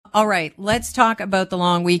All right, let's talk about the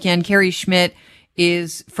long weekend. Kerry Schmidt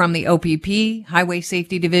is from the OPP, Highway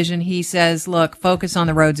Safety Division. He says, look, focus on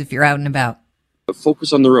the roads if you're out and about.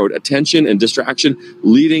 Focus on the road. Attention and distraction,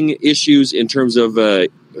 leading issues in terms of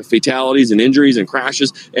fatalities and injuries and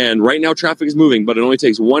crashes. And right now traffic is moving, but it only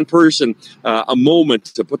takes one person a moment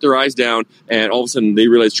to put their eyes down, and all of a sudden they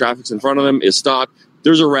realize traffic's in front of them, is stopped,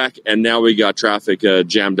 there's a wreck, and now we got traffic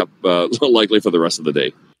jammed up likely for the rest of the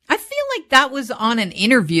day. I feel like that was on an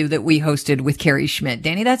interview that we hosted with Kerry Schmidt.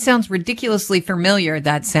 Danny, that sounds ridiculously familiar,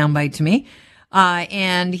 that soundbite to me.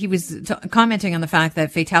 And he was commenting on the fact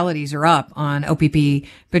that fatalities are up on OPP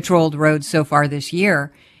patrolled roads so far this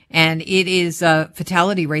year. And it is a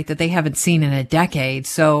fatality rate that they haven't seen in a decade.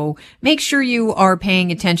 So make sure you are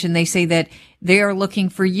paying attention. They say that they are looking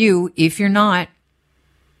for you. If you're not,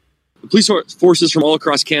 police forces from all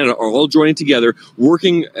across Canada are all joining together,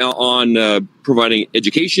 working on providing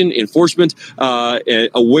education, enforcement,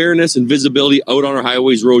 awareness, and visibility out on our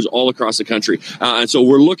highways, roads all across the country. And so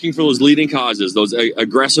we're looking for those leading causes, those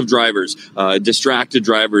aggressive drivers, distracted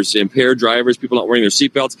drivers, impaired drivers, people not wearing their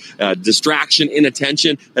seatbelts. Distraction,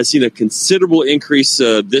 inattention has seen a considerable increase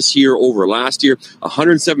this year over last year.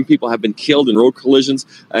 107 people have been killed in road collisions,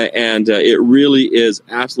 and it really is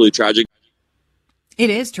absolutely tragic. It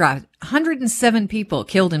is tragic. 107 people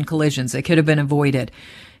killed in collisions that could have been avoided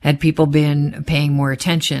had people been paying more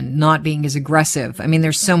attention, not being as aggressive. I mean,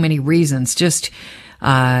 there's so many reasons. Just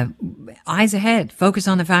eyes ahead. Focus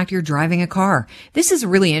on the fact you're driving a car. This is a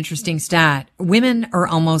really interesting stat. Women are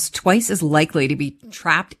almost twice as likely to be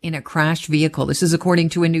trapped in a crashed vehicle. This is according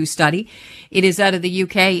to a new study. It is out of the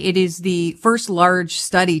UK. It is the first large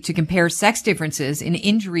study to compare sex differences in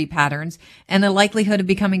injury patterns and the likelihood of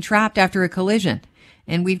becoming trapped after a collision.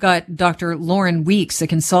 And we've got Dr. Lauren Weeks, a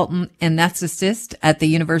consultant anesthetist at the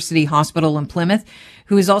University Hospital in Plymouth,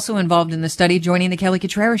 who is also involved in the study, joining the Kelly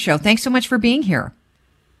Cutrera Show. Thanks so much for being here.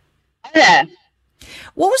 Hi there.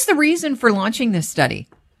 What was the reason for launching this study?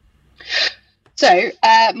 So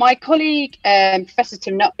my colleague, Professor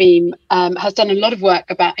Tim Nutbeam, has done a lot of work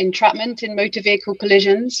about entrapment in motor vehicle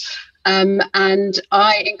collisions. And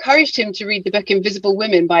I encouraged him to read the book Invisible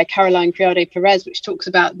Women by Caroline Criado Perez, which talks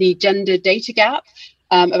about the gender data gap,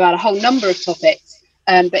 about a whole number of topics.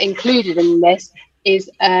 But included in this is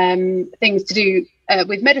things to do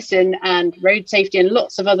with medicine and road safety and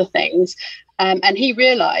lots of other things. And he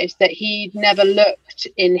realized that he'd never looked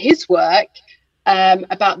in his work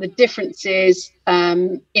about the differences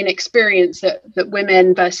in experience that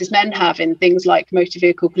women versus men have in things like motor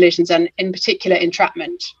vehicle collisions and in particular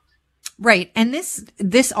entrapment. Right. And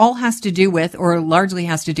this all has to do with, or largely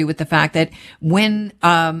has to do with, the fact that when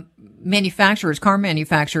car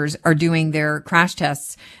manufacturers are doing their crash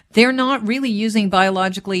tests, they're not really using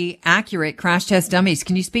biologically accurate crash test dummies.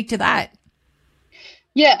 Can you speak to that?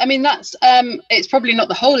 Yeah, I mean, that's it's probably not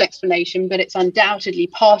the whole explanation, but it's undoubtedly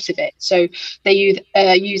part of it. So they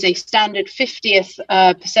use a standard 50th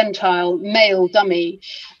percentile male dummy,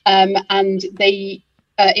 and they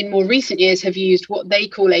in more recent years have used what they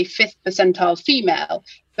call a 5th percentile female,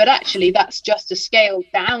 but actually that's just a scaled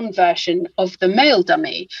down version of the male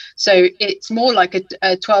dummy. So it's more like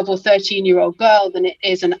a 12 or 13-year-old girl than it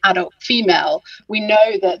is an adult female. We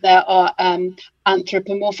know that there are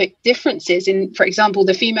anthropomorphic differences in, for example,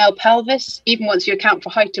 the female pelvis. Even once you account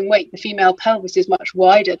for height and weight, the female pelvis is much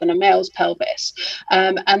wider than a male's pelvis.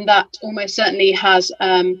 And that almost certainly has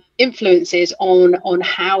influences on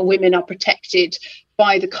how women are protected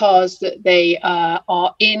by the cars that they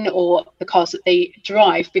are in or the cars that they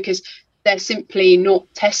drive, because they're simply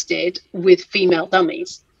not tested with female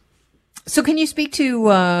dummies. So can you speak to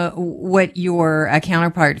what your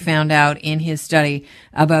counterpart found out in his study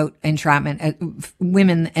about entrapment,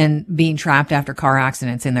 women and being trapped after car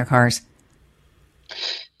accidents in their cars?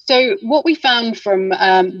 So what we found from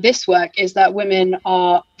this work is that women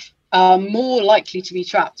are more likely to be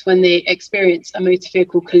trapped when they experience a motor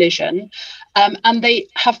vehicle collision. And they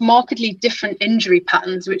have markedly different injury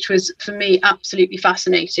patterns, which was, for me, absolutely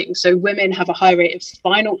fascinating. So women have a high rate of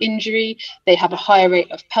spinal injury, they have a higher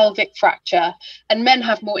rate of pelvic fracture, and men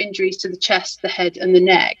have more injuries to the chest, the head, and the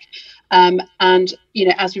neck. And, you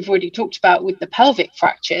know, as we've already talked about with the pelvic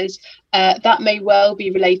fractures, that may well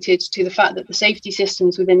be related to the fact that the safety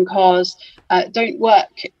systems within cars don't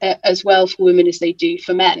work as well for women as they do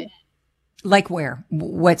for men. Like where?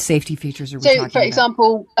 What safety features are we talking about? So, for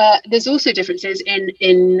example, there's also differences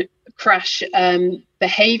in crash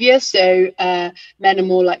behavior. So men are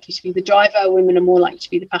more likely to be the driver, women are more likely to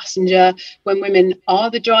be the passenger. When women are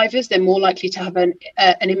the drivers, they're more likely to have an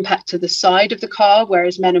impact to the side of the car,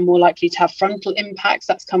 whereas men are more likely to have frontal impacts.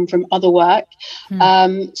 That's come from other work.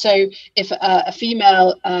 So if a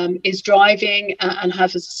female is driving and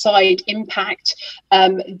has a side impact,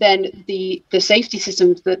 then the safety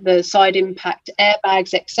systems, the side impact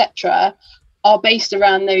airbags, etc., are based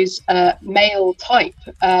around those male type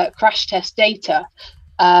crash test data,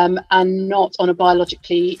 and not on a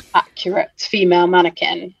biologically accurate female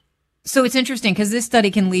mannequin. So it's interesting because this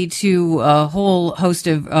study can lead to a whole host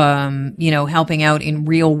of, helping out in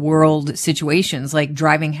real world situations like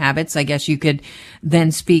driving habits. I guess you could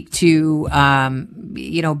then speak to,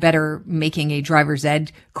 better making a driver's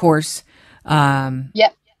ed course.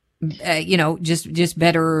 Just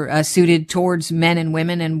better suited towards men and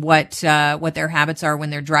women and what their habits are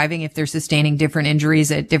when they're driving. If they're sustaining different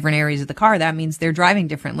injuries at different areas of the car, that means they're driving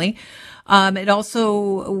differently. It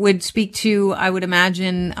also would speak to, I would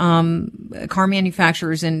imagine, car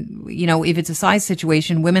manufacturers and, if it's a size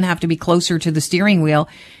situation, women have to be closer to the steering wheel,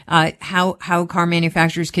 how car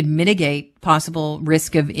manufacturers could mitigate possible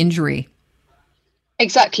risk of injury.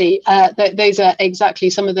 Exactly. Those are exactly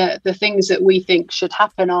some of the things that we think should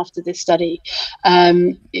happen after this study.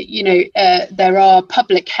 There are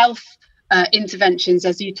public health interventions,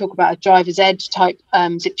 as you talk about a driver's ed type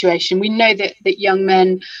situation. We know that young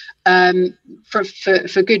men,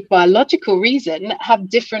 for good biological reason, have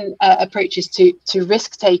different approaches to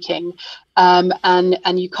risk taking,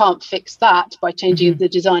 and you can't fix that by changing the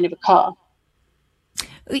design of a car.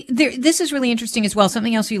 This is really interesting as well.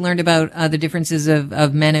 Something else you learned about the differences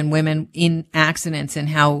of men and women in accidents and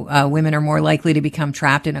how women are more likely to become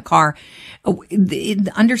trapped in a car.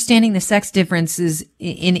 Understanding the sex differences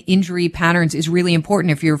in injury patterns is really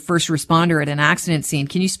important if you're a first responder at an accident scene.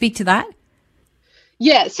 Can you speak to that?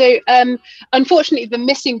 Yeah, so unfortunately, the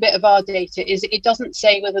missing bit of our data is it doesn't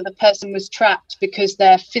say whether the person was trapped because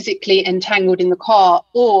they're physically entangled in the car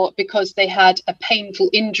or because they had a painful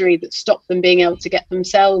injury that stopped them being able to get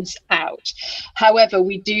themselves out. However,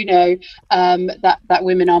 we do know that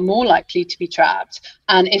women are more likely to be trapped.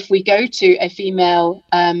 And if we go to a female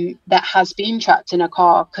that has been trapped in a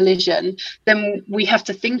car collision, then we have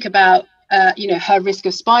to think about her risk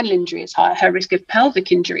of spinal injury is higher, her risk of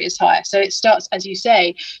pelvic injury is higher. So it starts, as you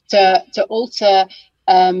say, to alter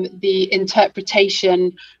the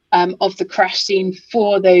interpretation of the crash scene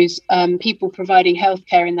for those people providing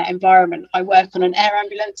healthcare in that environment. I work on an air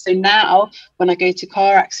ambulance, so now when I go to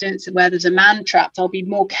car accidents where there's a man trapped, I'll be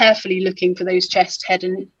more carefully looking for those chest, head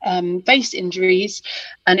and face injuries.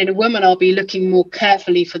 And in a woman, I'll be looking more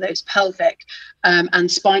carefully for those pelvic and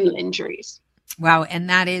spinal injuries. Wow. And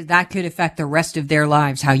that could affect the rest of their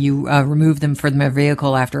lives, how you remove them from a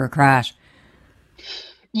vehicle after a crash.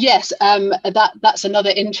 Yes. That's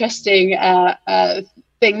another interesting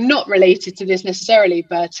thing, not related to this necessarily,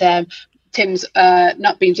 but Tim's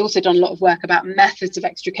Nutbeam's also done a lot of work about methods of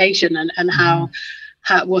extrication and how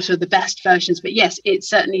what are the best versions. But yes, it's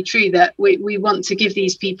certainly true that we want to give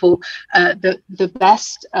these people the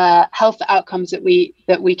best health outcomes that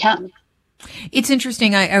we can. It's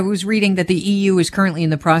interesting. I was reading that the EU is currently in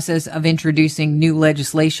the process of introducing new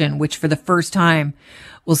legislation, which for the first time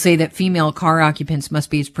will say that female car occupants must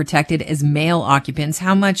be as protected as male occupants.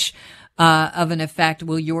 How much of an effect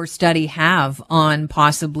will your study have on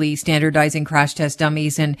possibly standardizing crash test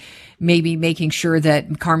dummies and maybe making sure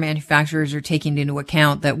that car manufacturers are taking into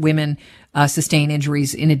account that women sustain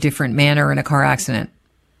injuries in a different manner in a car accident?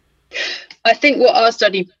 I think what our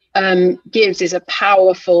study gives is a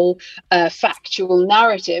powerful factual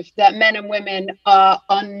narrative that men and women are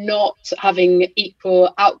not having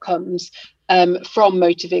equal outcomes from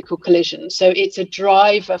motor vehicle collisions. So it's a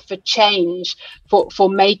driver for change, for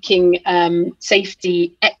making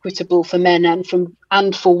safety equitable for men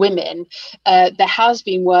and for women. There has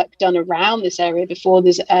been work done around this area before.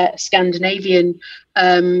 There's a Scandinavian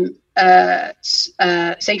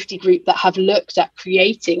safety group that have looked at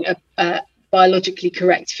creating a biologically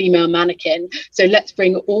correct female mannequin. So let's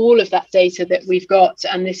bring all of that data that we've got,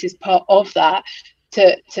 and this is part of that,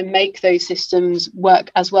 to make those systems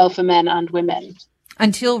work as well for men and women.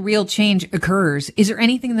 Until real change occurs, is there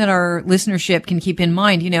anything that our listenership can keep in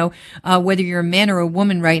mind? Whether you're a man or a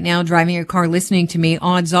woman right now driving your car listening to me,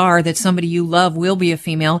 odds are that somebody you love will be a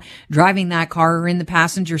female driving that car or in the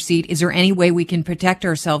passenger seat. Is there any way we can protect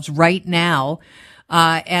ourselves right now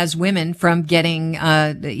as women from getting,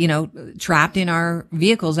 trapped in our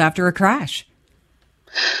vehicles after a crash?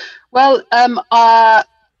 Well,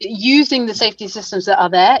 using the safety systems that are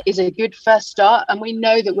there is a good first start. And we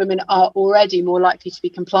know that women are already more likely to be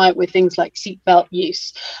compliant with things like seatbelt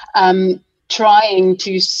use. Trying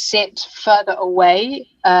to sit further away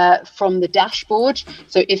from the dashboard.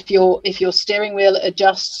 So if your steering wheel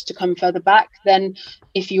adjusts to come further back, then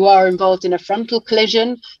if you are involved in a frontal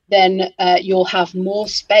collision, then you'll have more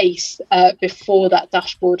space before that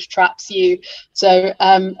dashboard traps you. So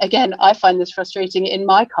again, I find this frustrating in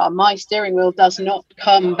my car. My steering wheel does not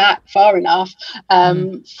come back far enough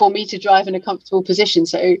for me to drive in a comfortable position.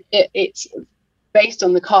 So it's based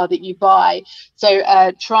on the car that you buy. So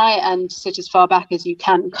try and sit as far back as you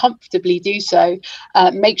can comfortably do so.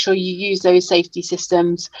 Make sure you use those safety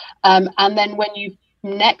systems. And then when you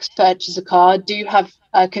next purchase a car, do have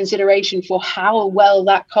consideration for how well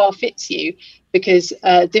that car fits you, because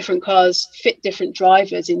different cars fit different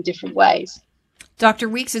drivers in different ways. Dr.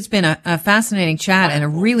 Weeks, it's been a fascinating chat and a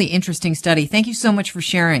really interesting study. Thank you so much for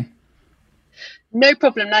sharing. No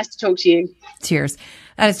problem. Nice to talk to you. Cheers.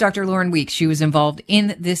 That is Dr. Lauren Weeks. She was involved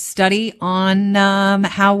in this study on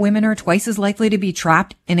how women are twice as likely to be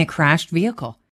trapped in a crashed vehicle.